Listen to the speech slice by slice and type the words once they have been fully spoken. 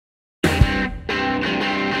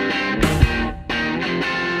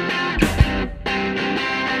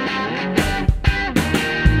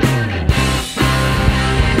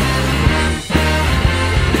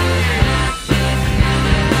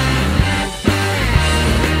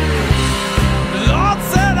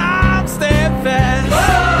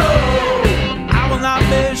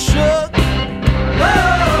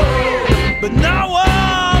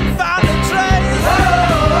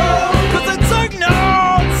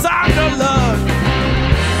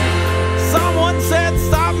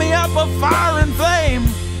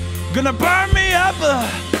gonna burn me up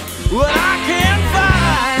what I can't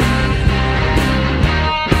find.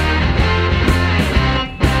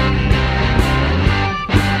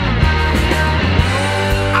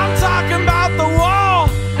 I'm talking about the wall,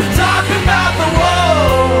 talking about the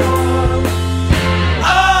wall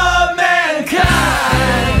of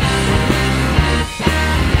mankind.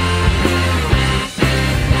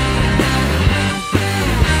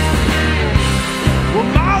 Well,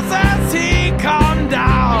 Moses, he come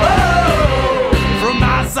down from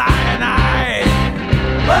Mount Sinai.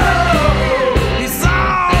 He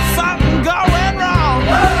saw something going wrong,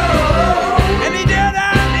 and he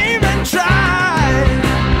didn't even try.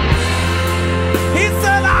 He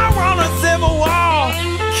said, I want a civil war,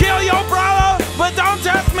 kill your brother, but don't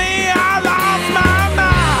test me, I lost my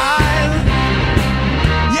mind.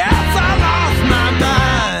 Yes, I lost my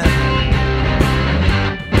mind.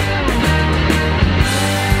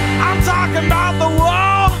 I'm talking about the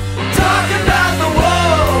wall, talking about the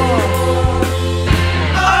wall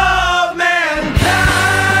of mankind.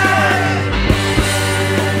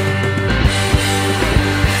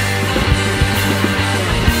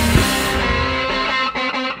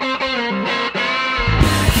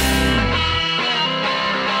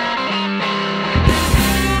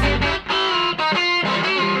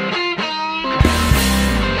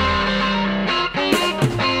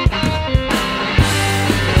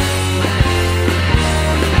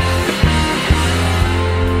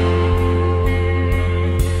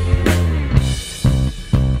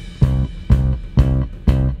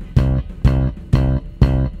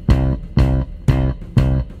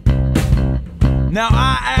 Now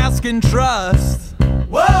I ask and trust,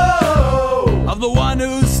 whoa, of the one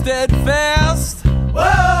who's steadfast,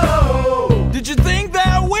 whoa.